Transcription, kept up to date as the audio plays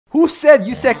Who said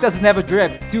USEC doesn't have a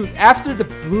drip? Dude, after the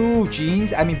blue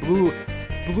jeans, I mean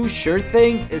blue shirt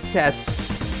thing, it says...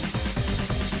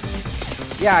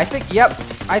 Yeah, I think, yep,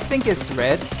 I think it's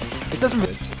red. It doesn't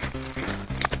really...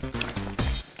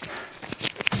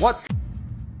 What?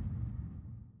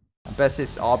 Best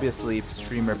is obviously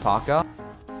streamer Paka.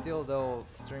 Still though,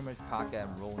 streamer Paka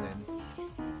and Ronin.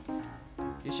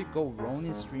 You should go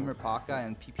Ronin, streamer Paka,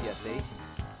 and PPSH.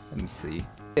 Let me see.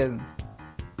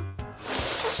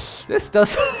 This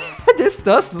does this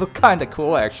does look kind of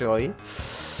cool actually.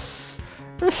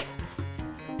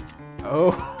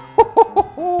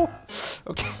 Oh,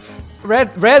 okay.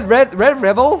 Red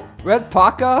Rebel, red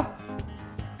Paka.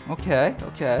 Okay,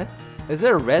 okay. Is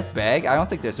there a red bag? I don't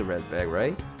think there's a red bag,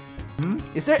 right?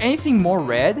 Is there anything more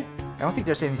red? I don't think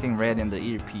there's anything red in the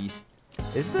earpiece.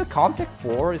 Is the Contact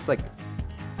 4? It's like...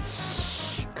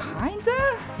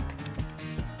 Kinda?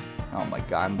 Oh my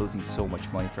god, I'm losing so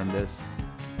much money from this.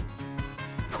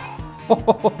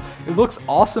 It looks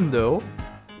awesome though.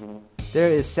 There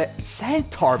is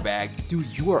Centaur bag.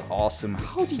 Dude, you are awesome.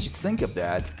 How did you think of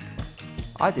that?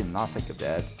 I did not think of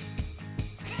that.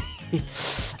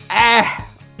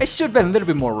 It should have been a little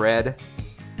bit more red.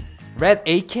 Red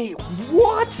AK?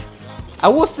 What? I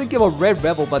was thinking about Red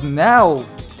Rebel, but now,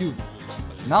 dude,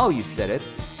 now you said it.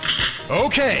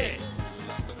 Okay.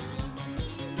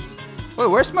 Wait,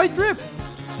 where's my drip?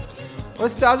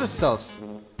 What's the other stuffs?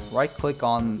 Right click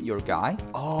on your guy.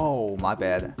 Oh, my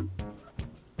bad.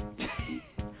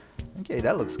 Okay,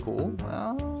 that looks cool.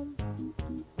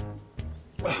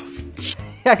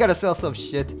 I gotta sell some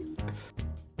shit.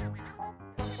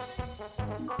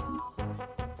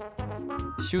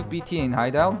 Shoot BT in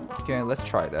hideout? Okay, let's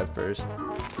try that first.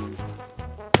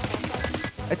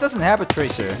 It doesn't have a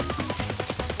tracer.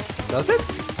 Does it?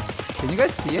 Can you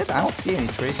guys see it? I don't see any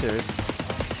tracers.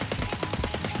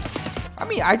 I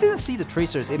mean, I didn't see the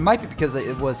tracers. It might be because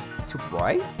it was too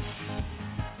bright.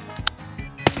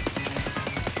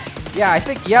 Yeah, I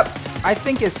think, yep. I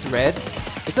think it's red.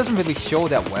 It doesn't really show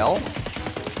that well.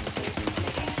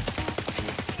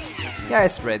 Yeah,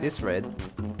 it's red. It's red.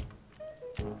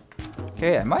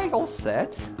 Okay, am I all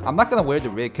set? I'm not gonna wear the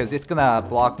rig because it's gonna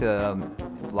block the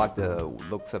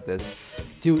looks of this.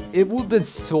 Dude, it would have been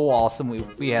so awesome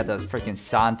if we had a freaking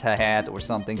Santa hat or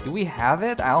something. Do we have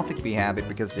it? I don't think we have it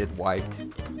because it wiped.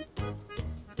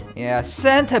 Yeah,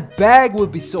 Santa bag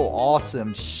would be so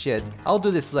awesome. Shit. I'll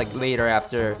do this like later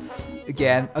after.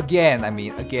 Again. I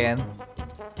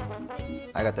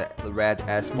got the red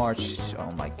S March.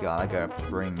 Oh my god, I gotta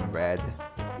bring red.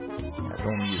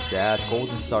 Don't use that.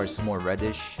 Golden Star is more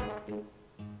reddish.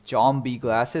 John B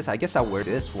glasses. I guess I'll wear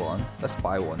this one. Let's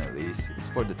buy one at least. It's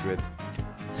for the drip.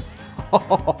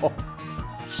 Oh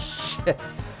shit.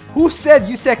 Who said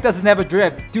USEC doesn't have a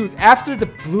drip? Dude, after the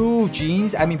blue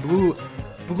jeans, I mean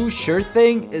blue shirt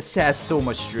thing, it says so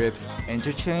much drip.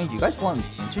 Interchange? You guys want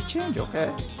interchange?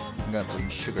 Okay. I'm gonna bring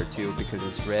sugar too because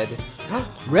it's red.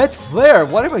 Red flare!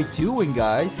 What am I doing,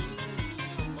 guys?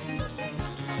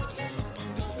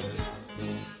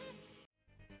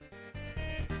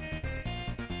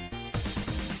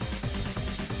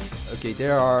 Okay,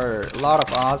 there are a lot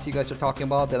of odds you guys are talking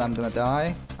about that I'm gonna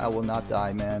die. I will not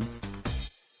die, man.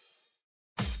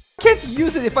 I can't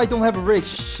use it if I don't have a rig.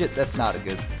 Shit, that's not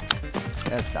good.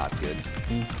 That's not good.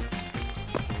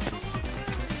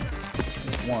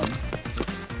 One.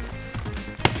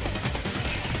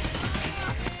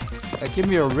 Give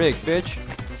me a rig, bitch.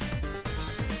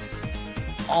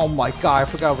 Oh my god, I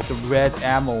forgot about the red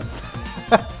ammo.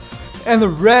 And the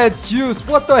red juice.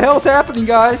 What the hell's happening,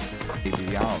 guys?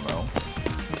 Maybe, I don't know.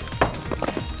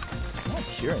 I don't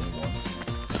hear anyone.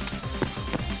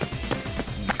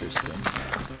 Interesting.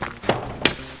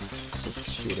 Just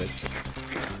shoot it.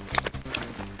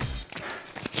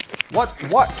 What?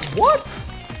 What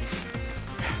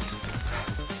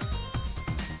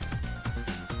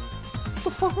the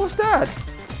fuck was that?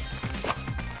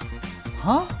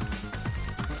 Huh?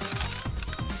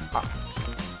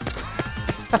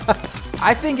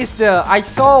 I think it's the... I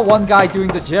saw one guy doing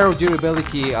the zero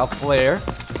durability flare.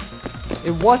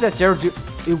 It was at zero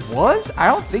it was? I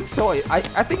don't think so. I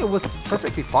think it was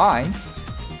perfectly fine.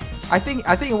 I think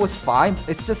it was fine.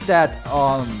 It's just that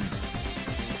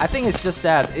I think it's just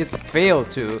that it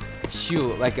failed to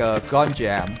shoot like a gun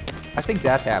jam. I think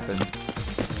that happened.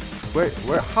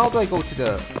 Where how do I go to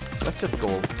the... Let's just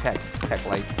go tech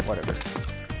light, whatever.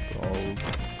 So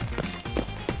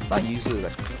it's not usually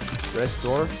like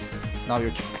restore. Now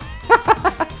you're...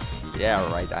 Yeah,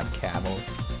 right, I'm camel.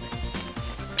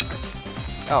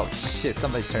 Oh shit,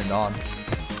 somebody turned on.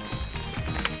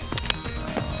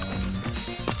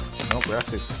 No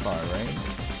graphics card, right?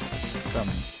 Some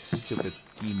stupid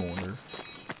Demoner.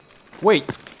 Wait!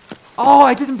 Oh,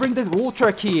 I didn't bring the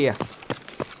Ultra Key!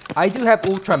 I do have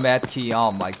Ultra Med Key.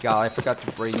 Oh my god, I forgot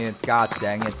to bring it. God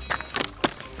dang it.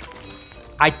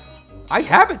 I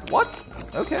have it! What?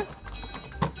 Okay.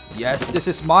 Yes, this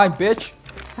is mine, bitch!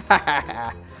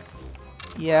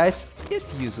 Yeah, it's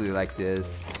usually like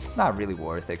this. It's not really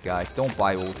worth it, guys. Don't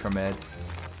buy Ultra Med.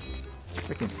 It's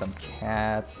freaking some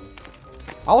cat.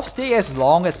 I'll stay as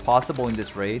long as possible in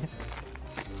this raid.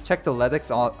 Check the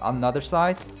Ledix on the other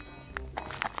side.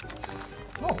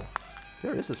 Oh,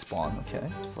 there is a spawn. Okay,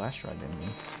 flash right in me.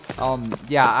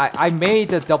 Yeah, I made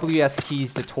the WS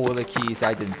keys, the toilet keys.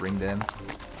 I didn't bring them.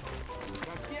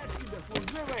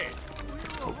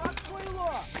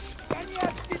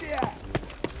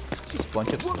 Just a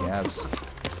bunch of scabs.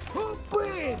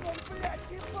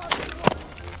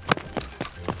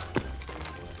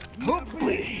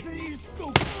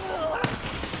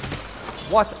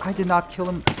 What? I did not kill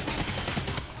him.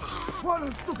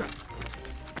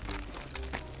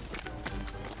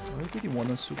 Where did he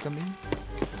wanna suka me?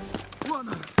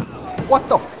 What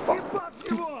the fuck?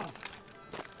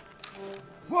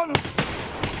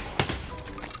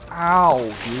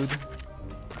 Ow, dude.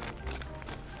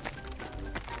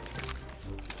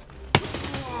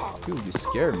 Dude, you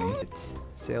scared me.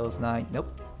 Sales night.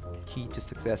 Nope. Key to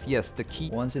success. Yes, the key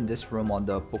one's in this room on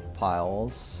the book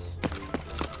piles.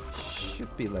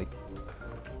 Should be like...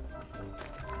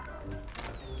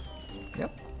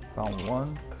 Yep. Found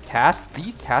one. Tasks?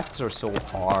 These tasks are so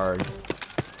hard.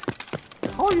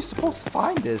 How are you supposed to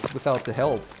find this without the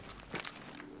help?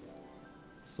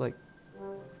 It's like...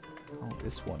 Oh,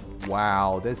 this one.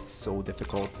 Wow, that's so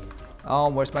difficult. Oh,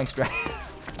 where's my extract?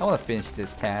 I want to finish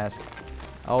this task.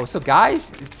 Oh, so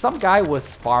guys, some guy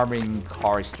was farming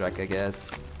car extract, I guess.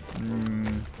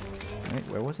 Wait,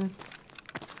 where was it?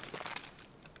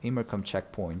 Imercom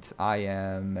checkpoint. I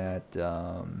am at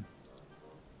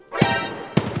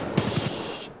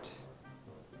shit.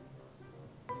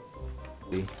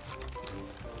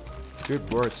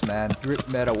 Drip works, man. Drip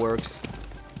meta works.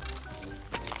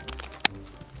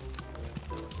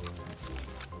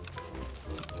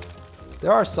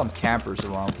 There are some campers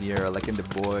around here, like in the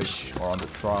bush or on the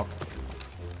truck.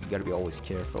 You gotta be always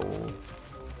careful.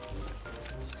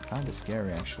 It's kind of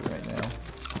scary actually right now.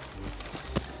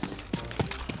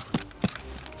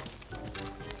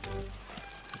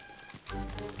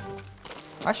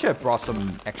 I should have brought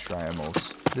some extra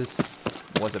ammos. This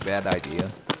was a bad idea.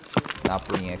 Not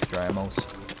bringing extra ammos.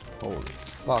 Holy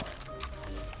fuck.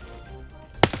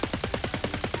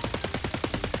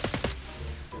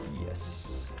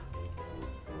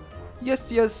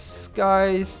 Yes, yes,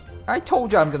 guys. I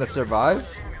told you I'm gonna survive.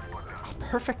 Oh,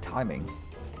 perfect timing.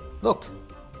 Look.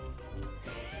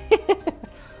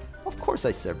 Of course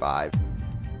I survived.